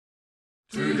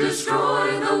to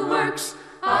destroy the works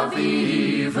of the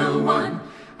evil one,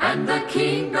 and the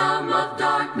kingdom of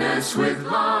darkness with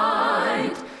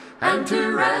light, and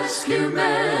to rescue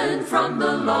men from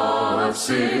the law of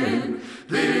sin.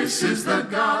 This is the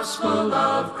gospel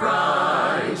of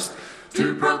Christ,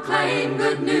 to proclaim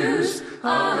good news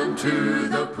unto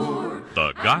the poor.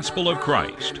 The gospel of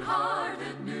Christ,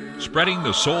 spreading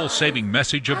the soul-saving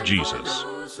message of Jesus.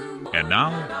 And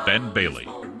now, Ben Bailey.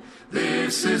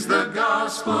 This is the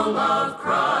gospel of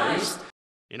Christ.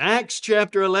 In Acts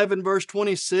chapter 11, verse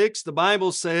 26, the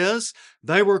Bible says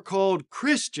they were called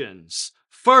Christians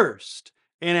first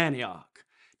in Antioch.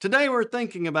 Today we're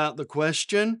thinking about the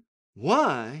question,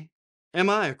 why am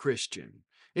I a Christian?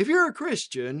 If you're a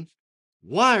Christian,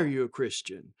 why are you a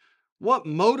Christian? What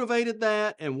motivated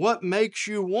that, and what makes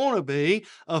you want to be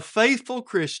a faithful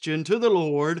Christian to the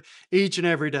Lord each and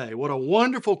every day? What a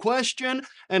wonderful question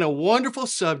and a wonderful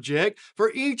subject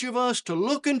for each of us to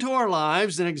look into our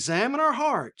lives and examine our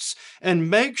hearts and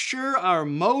make sure our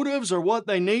motives are what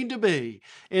they need to be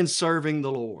in serving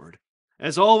the Lord.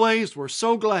 As always, we're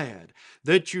so glad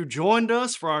that you joined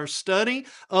us for our study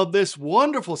of this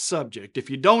wonderful subject. If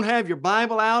you don't have your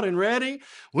Bible out and ready,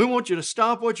 we want you to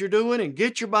stop what you're doing and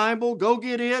get your Bible, go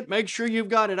get it, make sure you've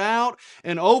got it out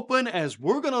and open, as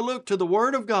we're going to look to the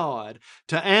Word of God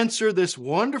to answer this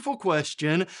wonderful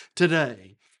question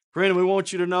today. Friend, we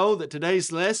want you to know that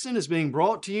today's lesson is being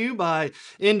brought to you by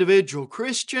individual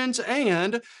Christians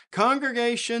and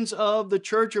congregations of the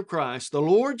Church of Christ, the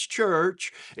Lord's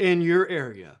Church in your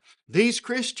area. These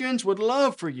Christians would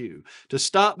love for you to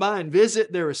stop by and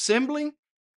visit their assembly,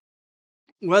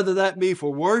 whether that be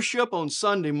for worship on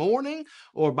Sunday morning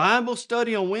or Bible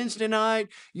study on Wednesday night.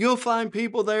 You'll find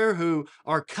people there who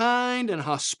are kind and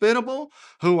hospitable,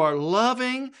 who are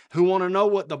loving, who want to know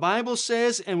what the Bible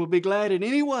says, and will be glad in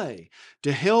any way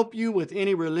to help you with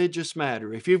any religious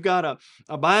matter. If you've got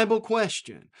a Bible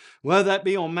question, whether that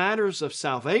be on matters of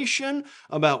salvation,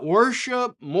 about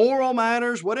worship, moral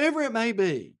matters, whatever it may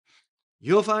be,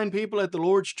 you'll find people at the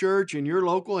Lord's Church in your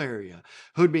local area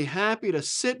who'd be happy to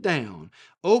sit down,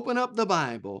 open up the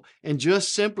Bible, and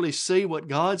just simply see what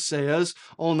God says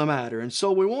on the matter. And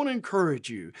so we want to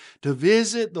encourage you to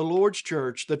visit the Lord's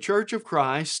Church, the Church of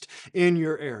Christ in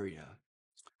your area.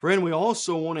 Friend, we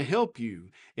also want to help you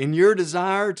in your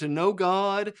desire to know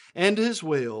God and His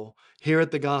will here at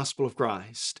the Gospel of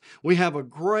Christ. We have a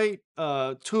great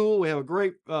tool. We have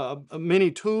many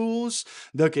tools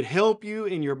that could help you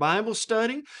in your Bible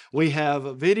study. We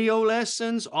have video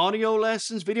lessons, audio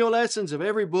lessons, video lessons of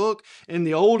every book in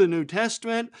the Old and New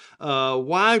Testament, a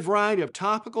wide variety of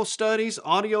topical studies,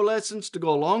 audio lessons to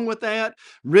go along with that,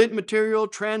 written material,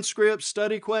 transcripts,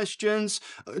 study questions,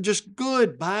 just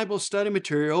good Bible study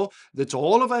material that's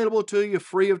all available to you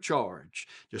free of charge.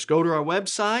 Just go to our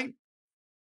website,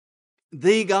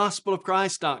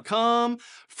 thegospelofchrist.com.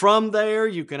 From there,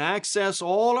 you can access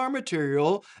all our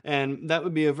material, and that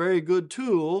would be a very good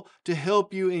tool to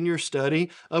help you in your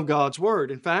study of God's Word.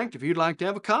 In fact, if you'd like to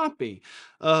have a copy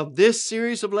of this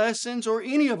series of lessons or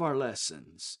any of our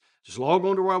lessons, just log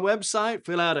on to our website,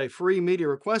 fill out a free media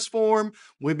request form.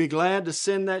 We'd be glad to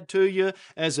send that to you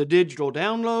as a digital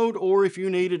download, or if you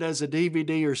need it as a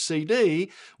DVD or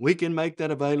CD, we can make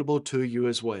that available to you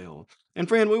as well. And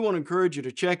friend, we want to encourage you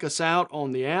to check us out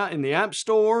in the App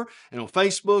Store and on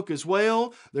Facebook as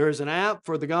well. There is an app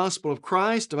for the Gospel of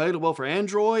Christ available for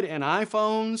Android and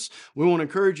iPhones. We want to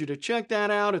encourage you to check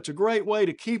that out. It's a great way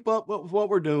to keep up with what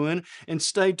we're doing and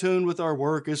stay tuned with our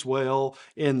work as well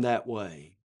in that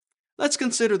way. Let's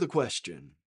consider the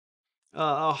question.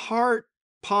 A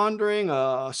heart-pondering,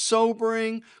 a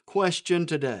sobering question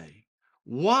today.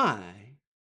 Why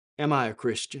am I a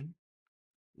Christian?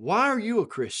 Why are you a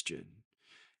Christian?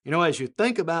 You know, as you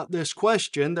think about this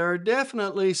question, there are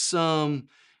definitely some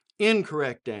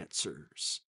incorrect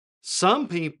answers. Some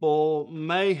people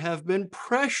may have been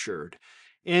pressured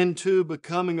into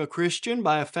becoming a Christian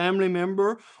by a family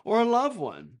member or a loved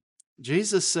one.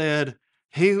 Jesus said,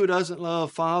 "He who doesn't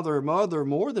love father or mother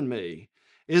more than me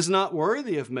is not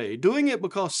worthy of me." Doing it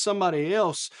because somebody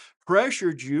else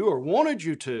pressured you or wanted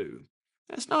you to,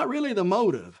 that's not really the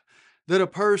motive that a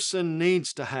person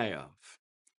needs to have.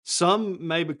 Some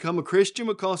may become a Christian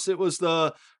because it was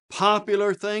the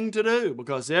popular thing to do,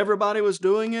 because everybody was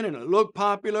doing it and it looked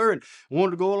popular and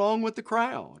wanted to go along with the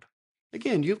crowd.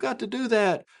 Again, you've got to do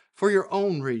that for your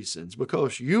own reasons,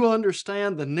 because you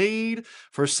understand the need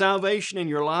for salvation in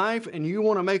your life and you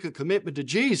want to make a commitment to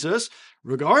Jesus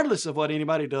regardless of what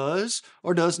anybody does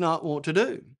or does not want to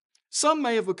do. Some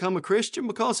may have become a Christian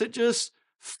because it just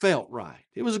felt right.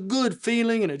 It was a good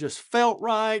feeling and it just felt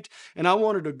right, and I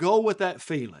wanted to go with that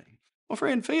feeling. Well,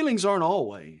 friend, feelings aren't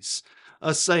always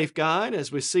a safe guide,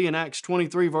 as we see in Acts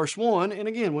 23, verse 1. And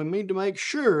again, we need to make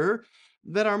sure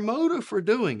that our motive for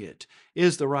doing it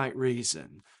is the right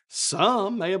reason.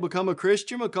 Some may have become a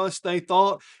Christian because they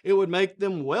thought it would make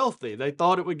them wealthy. They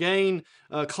thought it would gain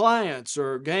clients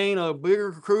or gain a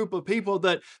bigger group of people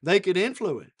that they could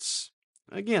influence.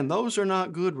 Again, those are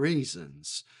not good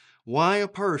reasons why a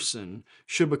person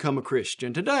should become a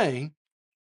Christian. Today,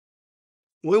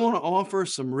 we want to offer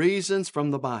some reasons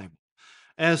from the Bible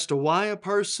as to why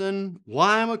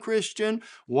I'm a Christian,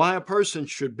 why a person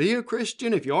should be a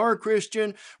Christian. If you are a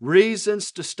Christian,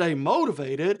 reasons to stay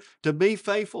motivated to be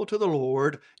faithful to the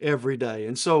Lord every day.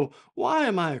 And so, why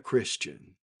am I a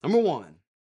Christian? Number one,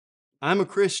 I'm a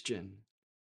Christian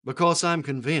because I'm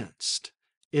convinced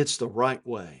it's the right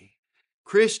way.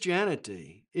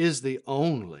 Christianity is the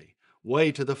only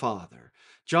way to the Father.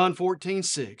 John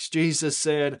 14:6, Jesus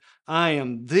said, I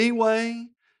am the way,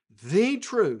 the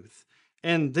truth,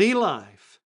 and the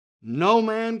life. No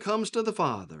man comes to the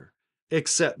Father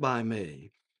except by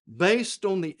me. Based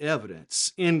on the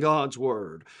evidence in God's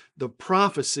Word, the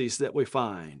prophecies that we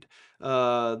find,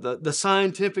 the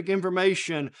scientific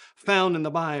information found in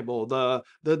the Bible,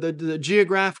 the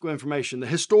geographical information, the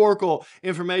historical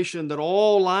information that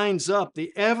all lines up,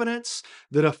 the evidence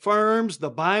that affirms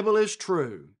the Bible is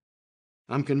true,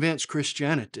 I'm convinced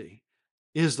Christianity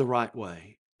is the right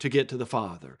way to get to the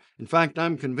Father. In fact,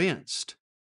 I'm convinced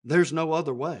there's no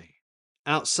other way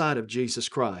outside of Jesus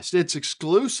Christ. It's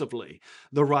exclusively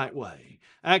the right way.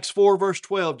 Acts 4, verse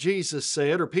 12, Jesus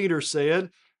said, or Peter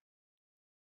said,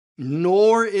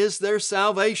 nor is there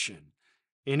salvation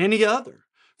in any other,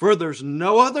 for there's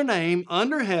no other name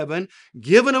under heaven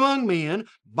given among men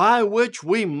by which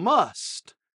we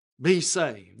must be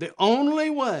saved. The only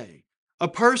way a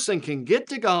person can get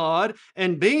to God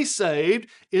and be saved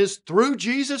is through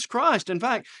Jesus Christ. In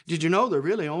fact, did you know there are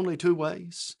really only two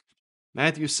ways?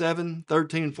 Matthew 7,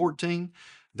 13 and 14.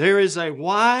 There is a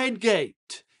wide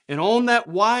gate, and on that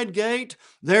wide gate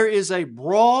there is a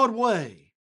broad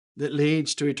way that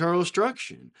leads to eternal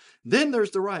destruction. Then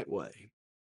there's the right way.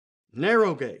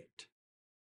 Narrow gate,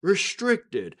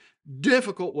 restricted,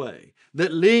 difficult way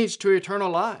that leads to eternal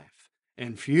life.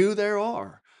 And few there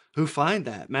are who find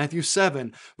that. Matthew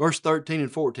 7, verse 13 and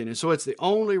 14. And so it's the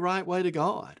only right way to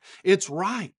God. It's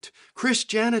right.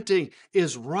 Christianity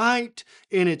is right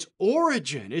in its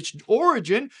origin. Its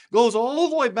origin goes all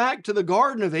the way back to the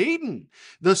Garden of Eden.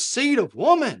 The seed of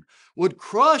woman would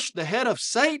crush the head of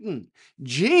Satan.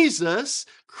 Jesus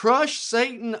crushed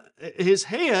Satan, his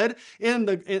head,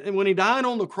 when he died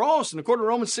on the cross. And according to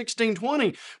Romans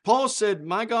 16:20, Paul said,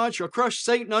 my God shall crush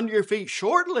Satan under your feet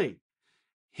shortly.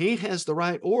 He has the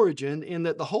right origin in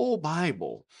that the whole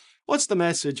Bible, what's the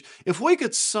message? If we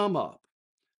could sum up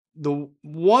the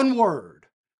one word,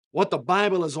 what the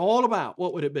Bible is all about,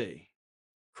 what would it be?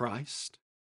 Christ.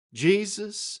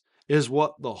 Jesus is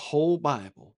what the whole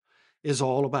Bible is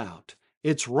all about.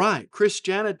 It's right.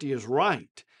 Christianity is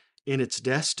right in its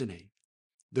destiny.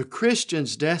 The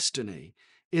Christian's destiny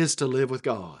is to live with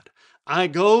God. I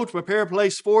go to prepare a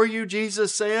place for you,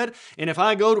 Jesus said, and if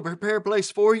I go to prepare a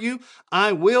place for you,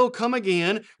 I will come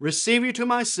again, receive you to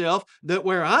myself, that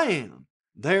where I am,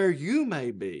 there you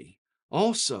may be.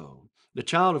 Also, the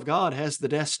child of God has the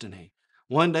destiny,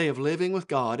 one day of living with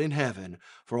God in heaven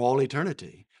for all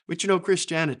eternity. But you know,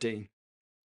 Christianity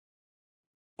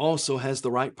also has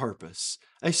the right purpose,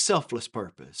 a selfless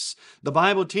purpose. The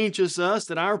Bible teaches us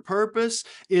that our purpose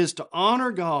is to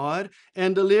honor God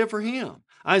and to live for Him.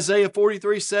 Isaiah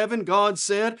 43:7, God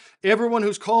said, everyone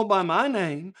who's called by my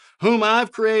name, whom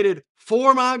I've created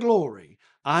for my glory,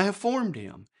 I have formed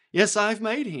him. Yes, I've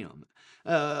made him.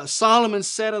 Solomon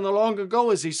said in the long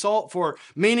ago as he sought for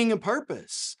meaning and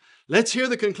purpose. Let's hear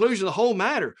the conclusion of the whole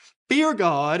matter. Fear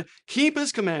God, keep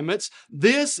His commandments.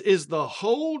 This is the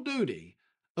whole duty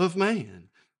of man.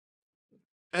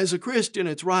 As a Christian,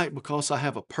 it's right because I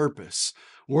have a purpose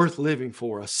worth living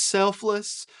for, a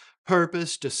selfless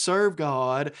purpose to serve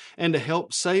God and to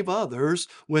help save others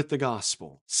with the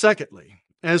gospel. Secondly,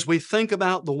 as we think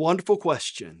about the wonderful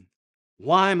question,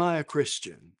 why am I a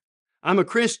Christian? I'm a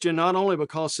Christian not only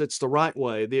because it's the right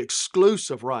way, the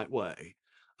exclusive right way.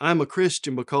 I'm a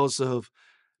Christian because of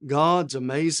God's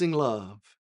amazing love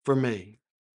for me.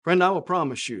 Friend, I will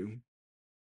promise you,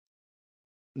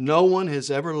 no one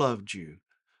has ever loved you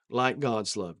like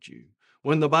God's loved you.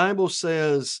 When the Bible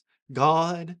says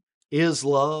God is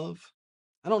love,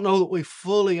 I don't know that we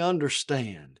fully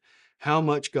understand how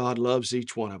much God loves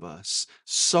each one of us.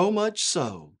 So much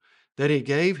so that He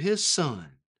gave His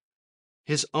Son,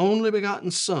 His only begotten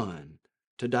Son,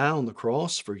 to die on the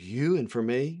cross for you and for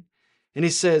me. And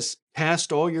He says,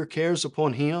 Cast all your cares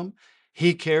upon Him.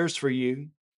 He cares for you.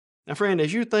 Now, friend,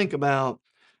 as you think about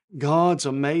God's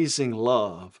amazing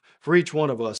love for each one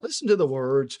of us, listen to the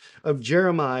words of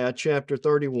Jeremiah chapter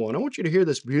 31. I want you to hear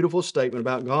this beautiful statement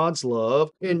about God's love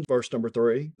in verse number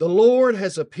 3. The Lord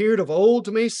has appeared of old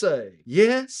to me, saying,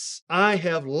 yes, I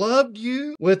have loved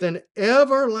you with an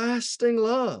everlasting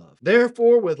love.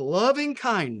 Therefore, with loving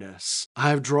kindness, I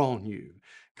have drawn you.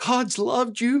 God's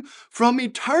loved you from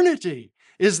eternity,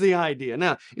 is the idea.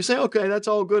 Now, you say, okay, that's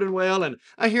all good and well, and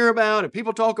I hear about it.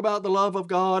 People talk about the love of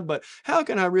God, but how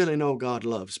can I really know God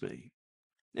loves me?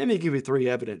 Let me give you 3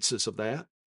 evidences of that.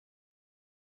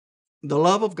 The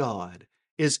love of God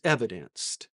is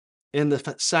evidenced in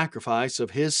the sacrifice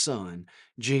of His Son,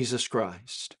 Jesus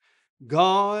Christ.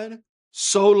 God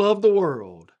so loved the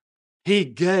world, He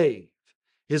gave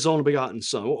His only begotten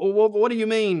Son. What do you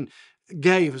mean,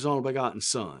 gave His only begotten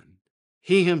Son?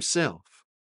 He Himself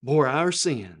bore our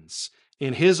sins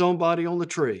in His own body on the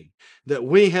tree, that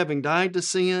we, having died to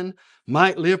sin,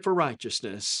 might live for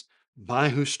righteousness, by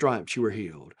whose stripes you were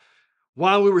healed.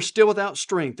 While we were still without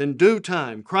strength, in due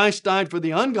time, Christ died for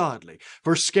the ungodly.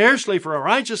 For scarcely for a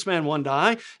righteous man one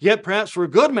die, yet perhaps for a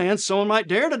good man someone might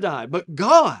dare to die. But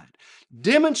God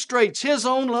demonstrates His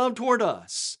own love toward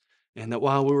us, and that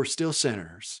while we were still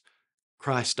sinners,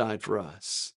 Christ died for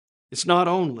us.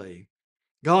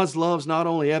 God's love is not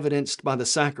only evidenced by the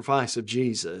sacrifice of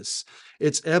Jesus,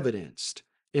 it's evidenced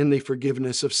in the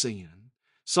forgiveness of sin.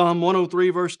 Psalm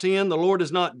 103 verse 10, the Lord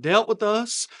has not dealt with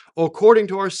us according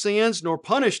to our sins, nor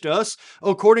punished us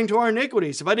according to our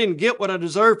iniquities. If I didn't get what I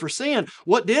deserved for sin,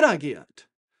 what did I get?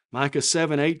 Micah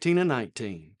 7, 18 and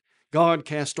 19. God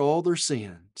cast all their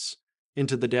sins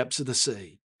into the depths of the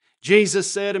sea.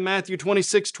 Jesus said in Matthew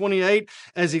 26, 28,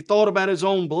 as He thought about His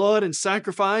own blood and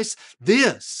sacrifice,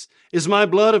 this is my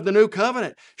blood of the new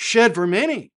covenant, shed for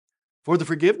many for the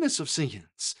forgiveness of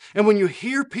sins. And when you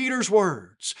hear Peter's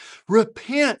words,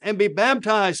 repent and be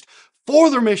baptized for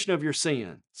the remission of your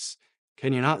sins,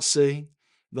 can you not see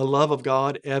the love of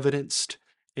God evidenced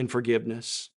in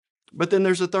forgiveness? But then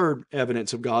there's a third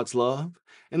evidence of God's love,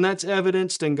 and that's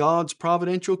evidenced in God's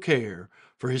providential care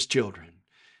for His children.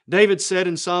 David said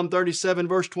in Psalm 37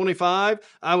 verse 25,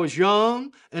 I was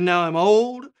young and now I'm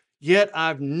old, yet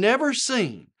I've never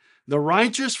seen the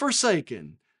righteous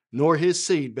forsaken, nor his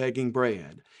seed begging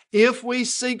bread. If we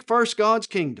seek first God's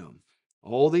kingdom,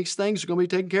 all these things are going to be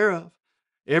taken care of.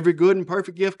 Every good and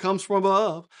perfect gift comes from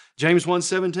above. James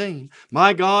 1:17,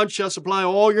 my God shall supply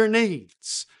all your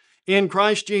needs in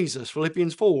Christ Jesus.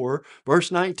 Philippians 4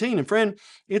 verse 19. And friend,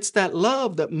 it's that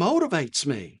love that motivates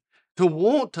me to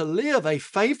want to live a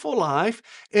faithful life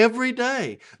every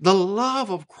day. The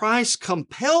love of Christ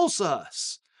compels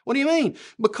us. What do you mean?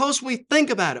 Because we think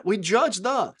about it. We judge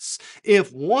thus.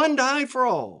 If one died for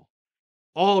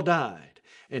all died.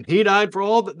 And He died for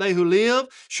all, that they who live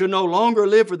should no longer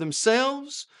live for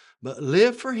themselves, but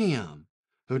live for Him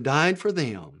who died for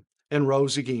them and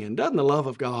rose again. Doesn't the love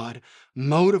of God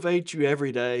motivate you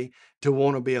every day to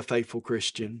want to be a faithful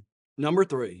Christian? Number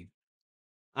 3,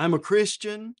 I'm a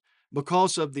Christian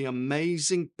because of the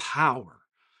amazing power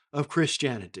of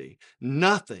Christianity.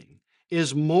 Nothing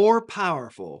is more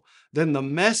powerful than the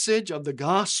message of the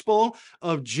gospel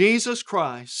of Jesus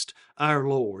Christ, our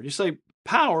Lord. You say,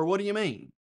 power, what do you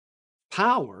mean?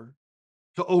 Power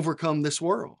to overcome this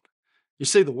world. You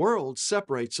see, the world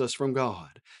separates us from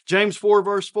God. James 4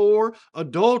 verse 4,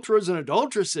 adulterers and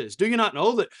adulteresses, do you not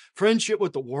know that friendship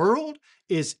with the world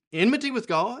is enmity with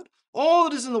God? All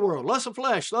that is in the world, lust of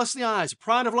flesh, lust of the eyes,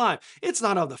 pride of life, it's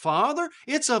not of the Father,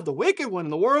 it's of the wicked one.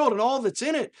 In the world and all that's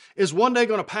in it is one day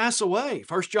going to pass away.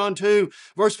 1 John 2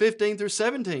 verse 15 through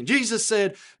 17. Jesus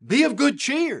said, be of good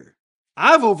cheer.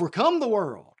 I've overcome the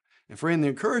world. And friend, the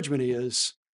encouragement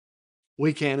is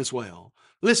we can as well.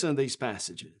 Listen to these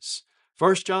passages.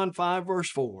 1 John 5 verse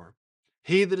 4,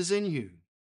 he that is in you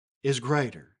is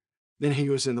greater than he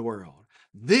who is in the world.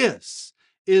 This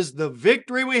is the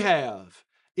victory we have,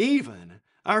 even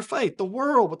our faith. The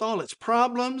world, with all its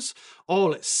problems,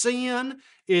 all its sin,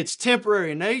 its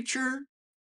temporary nature,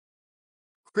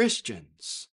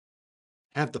 Christians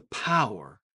have the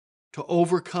power to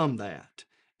overcome that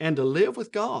and to live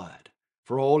with God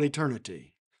for all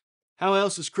eternity. How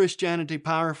else is Christianity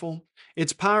powerful?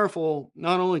 It's powerful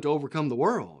not only to overcome the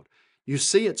world, you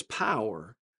see its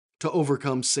power to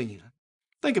overcome sin.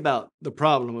 Think about the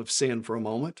problem of sin for a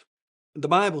moment. The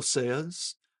Bible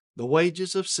says the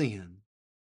wages of sin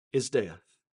is death.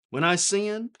 When I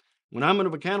sin, when I'm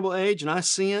of accountable age and I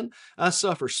sin, I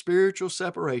suffer spiritual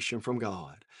separation from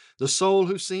God. The soul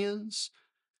who sins,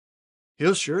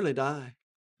 he'll surely die.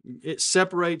 It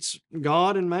separates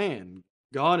God and man.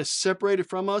 God is separated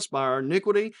from us by our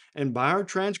iniquity and by our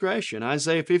transgression.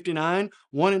 Isaiah 59,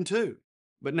 1 and 2.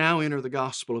 But now enter the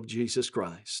gospel of Jesus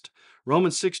Christ.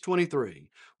 Romans 6:23.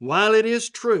 While it is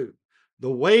true,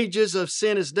 the wages of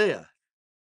sin is death.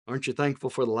 Aren't you thankful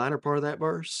for the latter part of that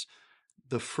verse?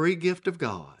 The free gift of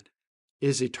God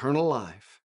is eternal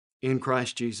life in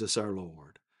Christ Jesus our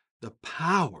Lord. The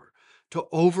power to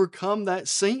overcome that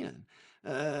sin.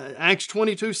 Acts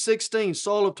 22:16,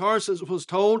 Saul of Tarsus was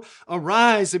told,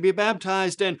 arise and be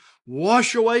baptized and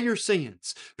wash away your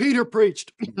sins. Peter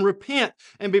preached, repent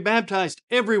and be baptized,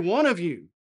 every one of you,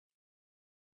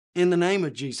 in the name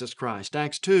of Jesus Christ.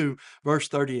 Acts 2, verse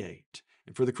 38.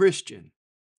 And for the Christian,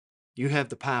 you have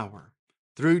the power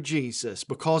through Jesus,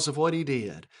 because of what He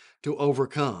did, to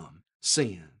overcome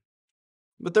sin.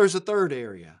 But there's a third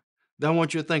area that I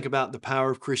want you to think about: the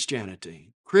power of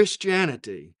Christianity.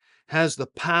 Christianity has the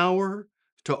power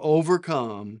to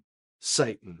overcome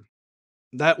Satan.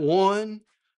 That one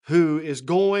who is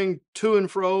going to and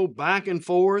fro, back and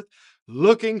forth,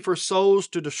 looking for souls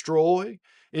to destroy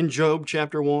in Job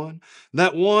chapter 1.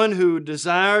 That one who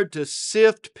desired to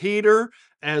sift Peter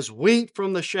as wheat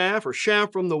from the chaff, or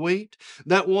chaff from the wheat.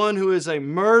 That one who is a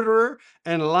murderer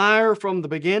and liar from the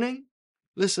beginning.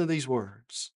 Listen to these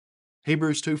words.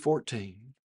 Hebrews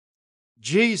 2:14.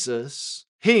 Jesus,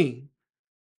 He,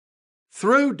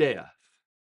 through death,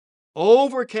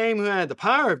 overcame who had the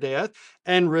power of death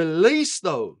and released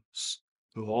those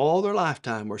who all their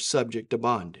lifetime were subject to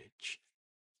bondage.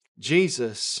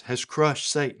 Jesus has crushed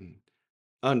Satan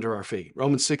under our feet.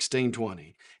 Romans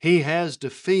 16:20. He has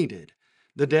defeated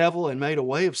the devil and made a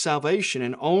way of salvation,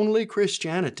 and only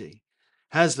Christianity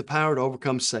has the power to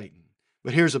overcome Satan.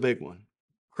 But here's a big one.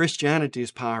 Christianity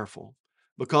is powerful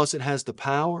because it has the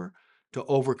power to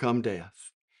overcome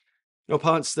death. You know,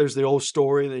 Ponce, there's the old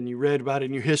story that you read about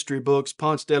in your history books.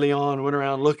 Ponce de Leon went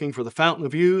around looking for the fountain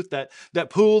of youth, that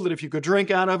pool that if you could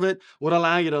drink out of it would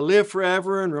allow you to live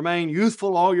forever and remain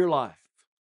youthful all your life.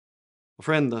 Well,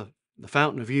 friend, the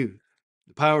fountain of youth,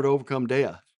 the power to overcome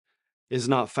death, is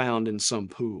not found in some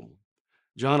pool.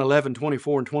 John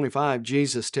 11:24 and 25,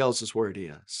 Jesus tells us where it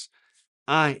is.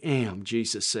 I am,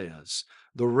 Jesus says,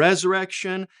 the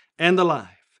resurrection and the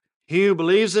life. He who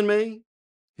believes in me,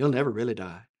 he'll never really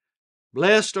die.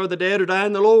 Blessed are the dead who die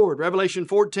in the Lord. Revelation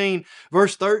 14,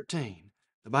 verse 13.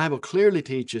 The Bible clearly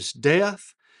teaches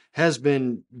death has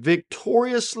been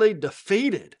victoriously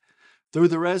defeated through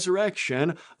the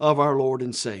resurrection of our Lord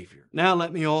and Savior. Now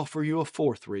let me offer you a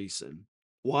fourth reason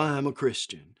why I'm a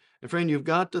Christian. And friend, you've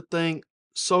got to think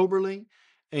soberly,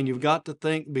 and you've got to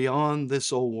think beyond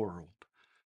this old world.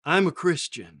 I'm a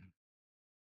Christian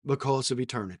because of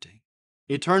eternity.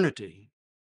 Eternity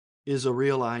is a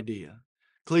real idea.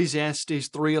 Ecclesiastes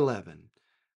 3:11.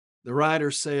 The writer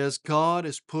says, God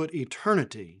has put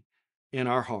eternity in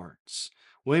our hearts.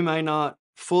 We may not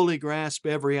fully grasp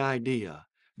every idea,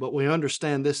 but we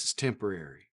understand this is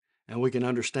temporary, and we can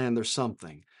understand there's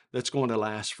something that's going to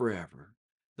last forever.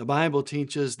 The Bible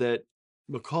teaches that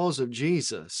because of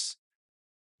Jesus,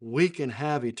 we can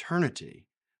have eternity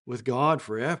with God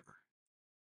forever.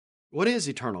 What is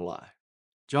eternal life?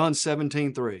 John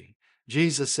 17:3.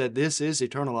 Jesus said, this is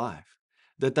eternal life,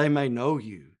 that they may know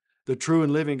you, the true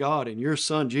and living God, and your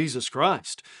Son, Jesus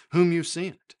Christ, whom you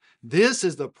sent. This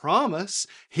is the promise.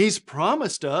 He's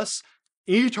promised us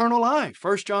eternal life.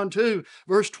 1 John 2,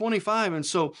 verse 25. And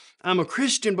so I'm a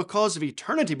Christian because of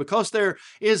eternity, because there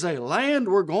is a land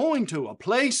we're going to, a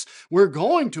place we're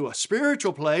going to, a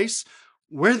spiritual place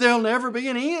where there'll never be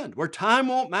an end, where time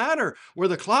won't matter, where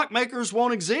the clockmakers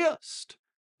won't exist.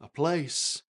 A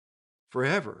place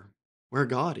forever where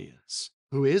God is,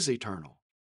 who is eternal.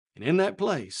 And in that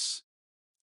place,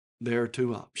 there are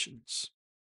two options.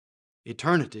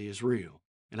 Eternity is real,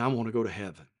 and I want to go to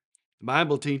heaven. The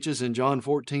Bible teaches in John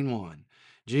 14:1,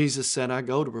 Jesus said, I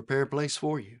go to prepare a place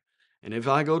for you. And if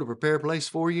I go to prepare a place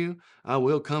for you, I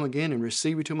will come again and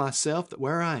receive you to myself, that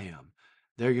where I am,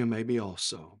 there you may be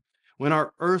also. When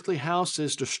our earthly house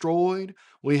is destroyed,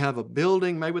 we have a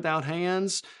building made without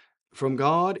hands from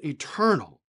God,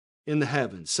 eternal in the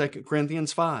heavens. 2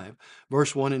 Corinthians 5,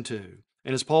 verse 1 and 2.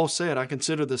 And as Paul said, I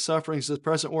consider the sufferings of the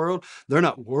present world, they're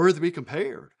not worthy to be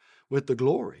compared with the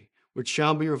glory which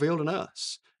shall be revealed in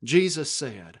us. Jesus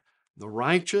said, the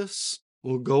righteous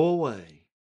will go away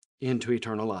into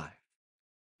eternal life.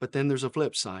 But then there's a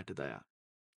flip side to that.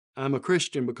 I'm a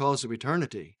Christian because of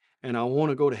eternity, and I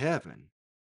want to go to heaven,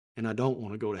 and I don't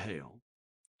want to go to hell.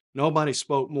 Nobody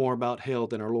spoke more about hell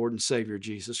than our Lord and Savior,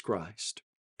 Jesus Christ.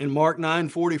 In Mark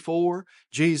 9:44,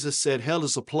 Jesus said, hell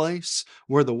is a place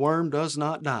where the worm does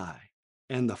not die,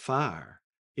 and the fire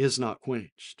is not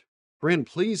quenched. Friend,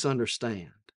 please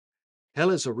understand, Hell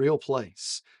is a real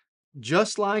place.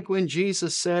 Just like when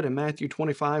Jesus said in Matthew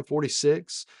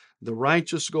 25:46, the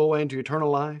righteous go away into eternal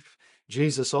life,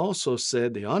 Jesus also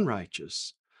said the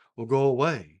unrighteous will go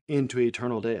away into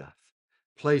eternal death.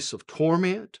 Place of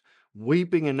torment,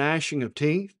 weeping and gnashing of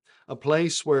teeth, a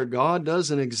place where God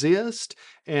doesn't exist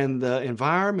and the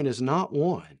environment is not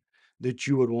one that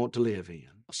you would want to live in.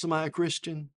 So am I a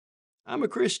Christian? I'm a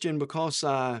Christian because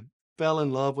I fell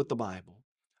in love with the Bible.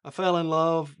 I fell in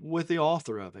love with the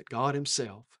author of it, God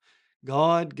Himself.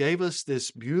 God gave us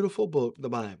this beautiful book, the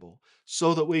Bible,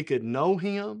 so that we could know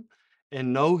Him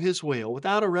and know His will.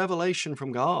 Without a revelation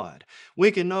from God,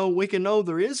 we can know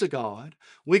there is a God.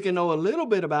 We can know a little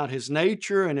bit about His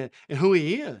nature and who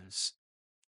He is.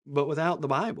 But without the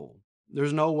Bible,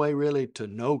 there's no way really to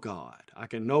know God. I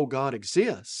can know God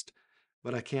exists,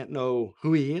 but I can't know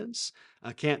who He is.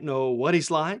 I can't know what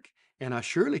He's like, and I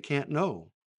surely can't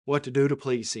know what to do to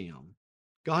please Him.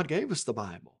 God gave us the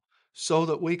Bible so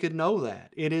that we could know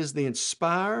that. It is the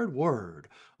inspired word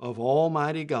of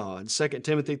Almighty God. 2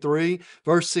 Timothy 3,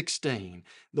 verse 16.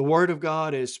 The Word of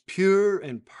God is pure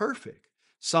and perfect.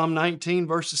 Psalm 19,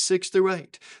 verses 6 through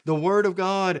 8. The Word of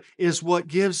God is what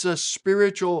gives us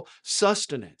spiritual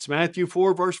sustenance. Matthew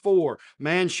 4, verse 4.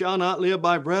 Man shall not live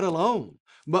by bread alone,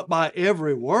 but by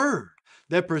every word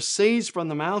that proceeds from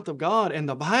the mouth of God. And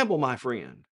the Bible, my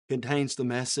friend, contains the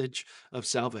message of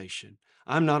salvation.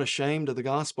 I'm not ashamed of the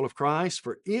gospel of Christ,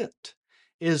 for it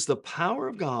is the power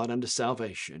of God unto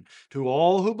salvation to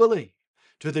all who believe,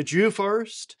 to the Jew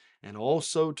first, and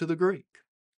also to the Greek.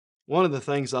 One of the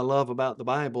things I love about the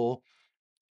Bible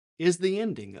is the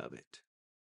ending of it.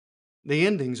 The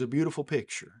ending's a beautiful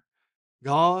picture.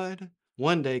 God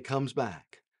one day comes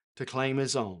back to claim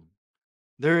His own.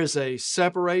 There is a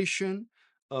separation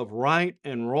of right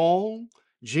and wrong.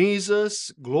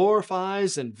 Jesus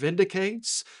glorifies and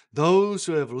vindicates those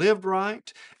who have lived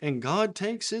right, and God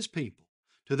takes His people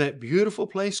to that beautiful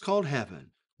place called heaven,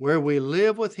 where we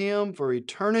live with Him for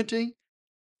eternity,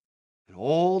 and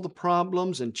all the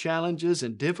problems and challenges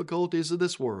and difficulties of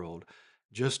this world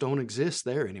just don't exist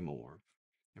there anymore.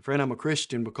 And friend, I'm a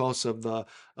Christian because of the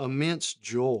immense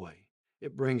joy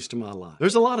it brings to my life.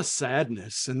 There's a lot of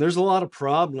sadness and there's a lot of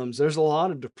problems. There's a lot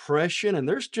of depression and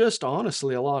there's just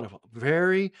honestly a lot of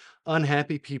very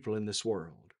unhappy people in this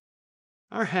world.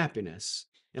 Our happiness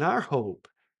and our hope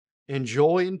and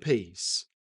joy and peace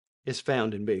is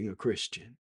found in being a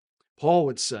Christian. Paul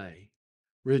would say,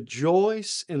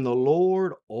 rejoice in the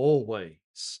Lord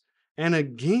always. And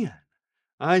again,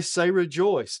 I say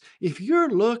rejoice. If you're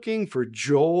looking for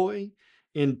joy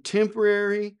in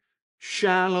temporary,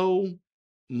 shallow,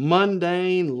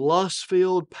 mundane,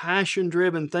 lust-filled,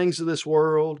 passion-driven things of this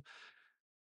world,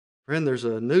 friend, there's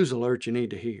a news alert you need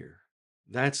to hear.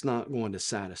 That's not going to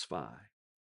satisfy.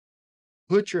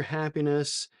 Put your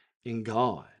happiness in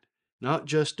God, not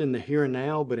just in the here and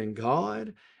now, but in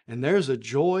God, and there's a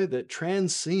joy that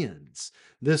transcends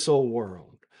this old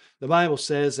world. The Bible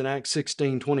says in Acts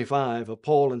 16:25 of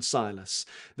Paul and Silas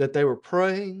that they were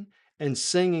praying and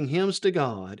singing hymns to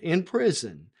God in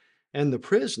prison, and the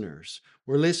prisoners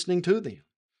were listening to them.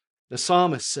 The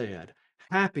psalmist said,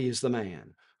 happy is the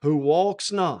man who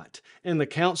walks not in the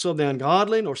counsel of the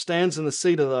ungodly, nor stands in the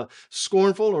seat of the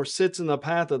scornful, nor sits in the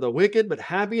path of the wicked, but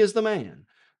happy is the man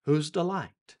whose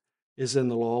delight is in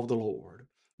the law of the Lord.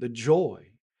 The joy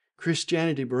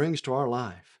Christianity brings to our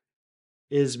life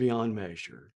is beyond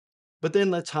measure. But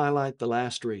then let's highlight the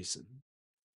last reason,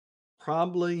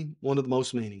 probably one of the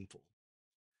most meaningful.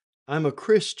 I'm a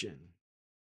Christian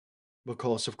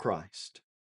because of Christ.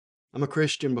 I'm a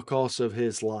Christian because of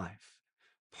His life.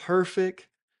 Perfect,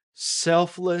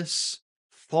 selfless,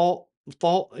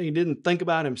 he didn't think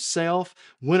about himself,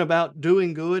 went about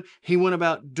doing good. He went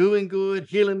about doing good,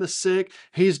 healing the sick.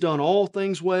 He's done all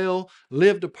things well,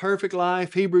 lived a perfect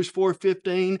life. Hebrews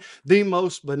 4:15, the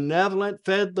most benevolent,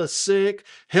 fed the sick,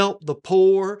 helped the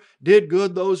poor, did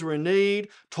good those who were in need,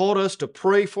 taught us to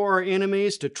pray for our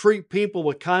enemies, to treat people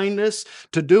with kindness,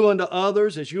 to do unto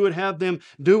others as you would have them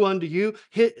do unto you.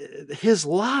 His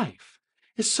life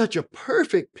is such a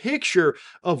perfect picture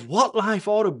of what life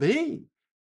ought to be,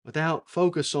 without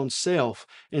focus on self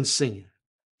and sin.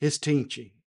 His teaching.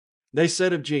 They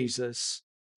said of Jesus,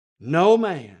 no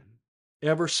man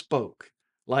ever spoke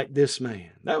like this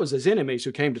man. That was his enemies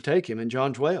who came to take him in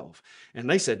John 12. And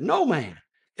they said, no man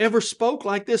ever spoke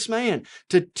like this man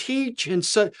to teach. And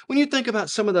so when you think about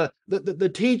some of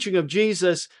the teaching of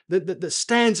Jesus that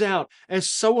stands out as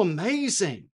so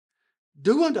amazing,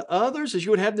 do unto others as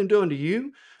you would have them do unto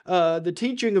you. The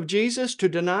teaching of Jesus to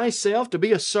deny self, to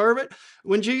be a servant.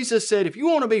 When Jesus said, if you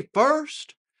want to be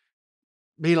first,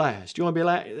 be last. You want to be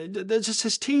last? That's just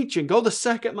his teaching. Go the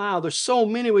second mile. There's so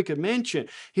many we could mention.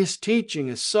 His teaching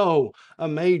is so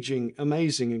amazing,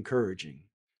 encouraging.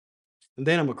 And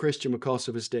then I'm a Christian because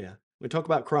of his death. We talk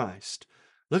about Christ.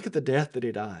 Look at the death that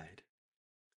he died.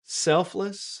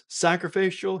 Selfless,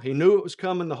 sacrificial. He knew it was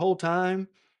coming the whole time.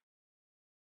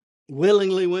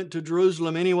 Willingly went to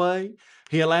Jerusalem anyway.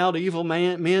 He allowed evil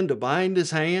men to bind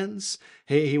his hands.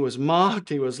 He was mocked.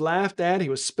 He was laughed at. He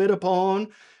was spit upon.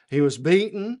 He was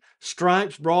beaten.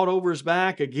 Stripes brought over his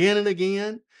back again and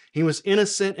again. He was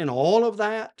innocent in all of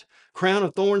that. Crown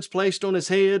of thorns placed on his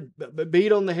head,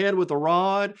 beat on the head with a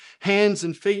rod, hands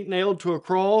and feet nailed to a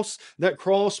cross. That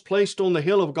cross placed on the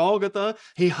hill of Golgotha.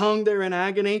 He hung there in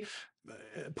agony,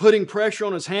 putting pressure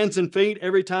on his hands and feet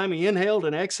every time he inhaled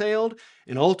and exhaled.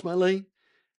 And ultimately,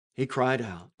 he cried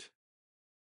out,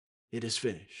 "It is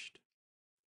finished."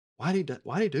 Why did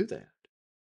he do that?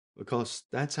 Because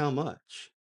that's how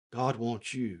much God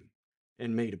wants you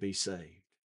and me to be saved.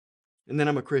 And then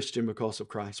I'm a Christian because of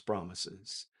Christ's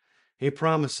promises. He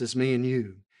promises me and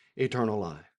you eternal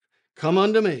life. Come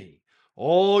unto me,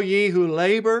 all ye who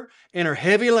labor and are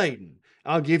heavy laden.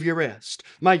 I'll give you rest.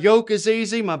 My yoke is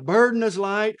easy, my burden is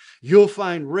light. You'll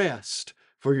find rest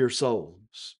for your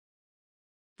souls.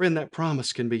 Friend, that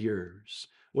promise can be yours.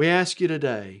 We ask you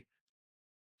today,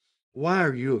 why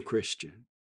are you a Christian?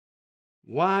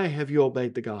 Why have you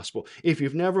obeyed the gospel? If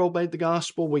you've never obeyed the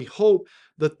gospel, we hope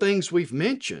the things we've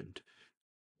mentioned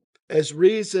as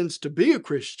reasons to be a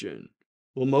Christian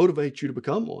will motivate you to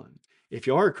become one. If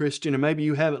you are a Christian and maybe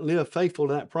you haven't lived faithful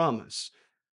to that promise,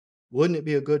 wouldn't it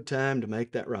be a good time to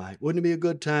make that right? Wouldn't it be a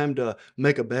good time to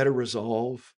make a better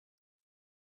resolve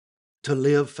to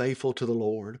live faithful to the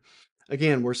Lord?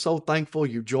 Again, we're so thankful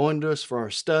you joined us for our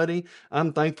study.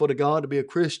 I'm thankful to God to be a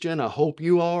Christian. I hope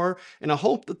you are. And I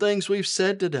hope the things we've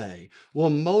said today will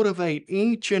motivate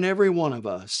each and every one of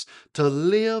us to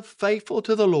live faithful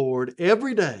to the Lord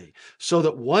every day so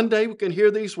that one day we can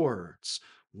hear these words,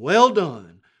 "Well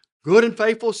done, good and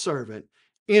faithful servant.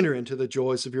 Enter into the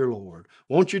joys of your Lord."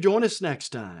 Won't you join us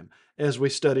next time as we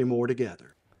study more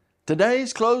together?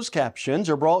 Today's closed captions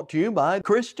are brought to you by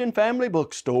Christian Family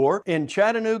Bookstore in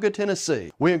Chattanooga,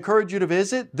 Tennessee. We encourage you to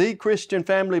visit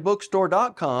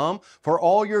thechristianfamilybookstore.com for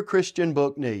all your Christian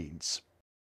book needs.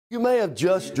 You may have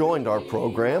just joined our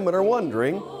program and are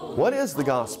wondering, what is the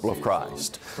Gospel of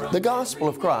Christ? The Gospel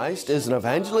of Christ is an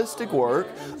evangelistic work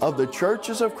of the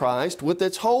churches of Christ with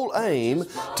its whole aim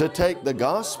to take the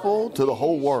gospel to the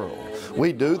whole world.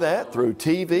 We do that through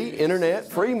TV,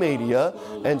 internet, free media,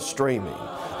 and streaming.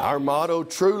 Our motto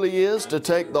truly is to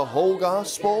take the whole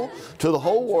gospel to the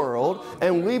whole world,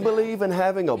 and we believe in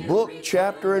having a book,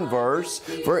 chapter, and verse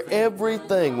for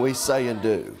everything we say and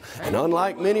do. And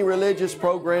unlike many religious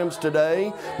programs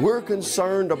today, we're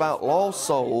concerned about lost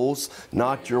souls,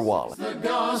 not your wallet.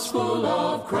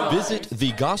 Visit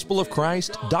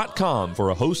thegospelofchrist.com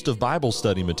for a host of Bible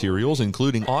study materials,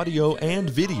 including audio and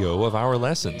video of our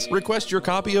lessons. Request your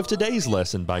copy of today's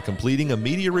lesson by completing a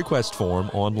media request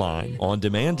form online.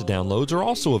 On-demand downloads are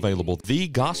also available at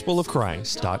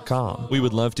thegospelofchrist.com. We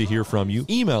would love to hear from you.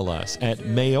 Email us at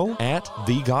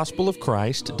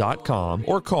mail@thegospelofchrist.com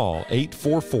or call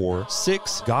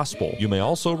 844-6-GOSPEL. You may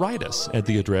also write us at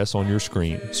the address on your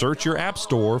screen. Search your app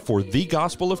store for The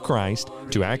Gospel of Christ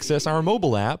to access our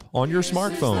mobile app on your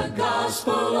smartphone. The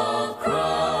Gospel of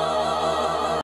Christ.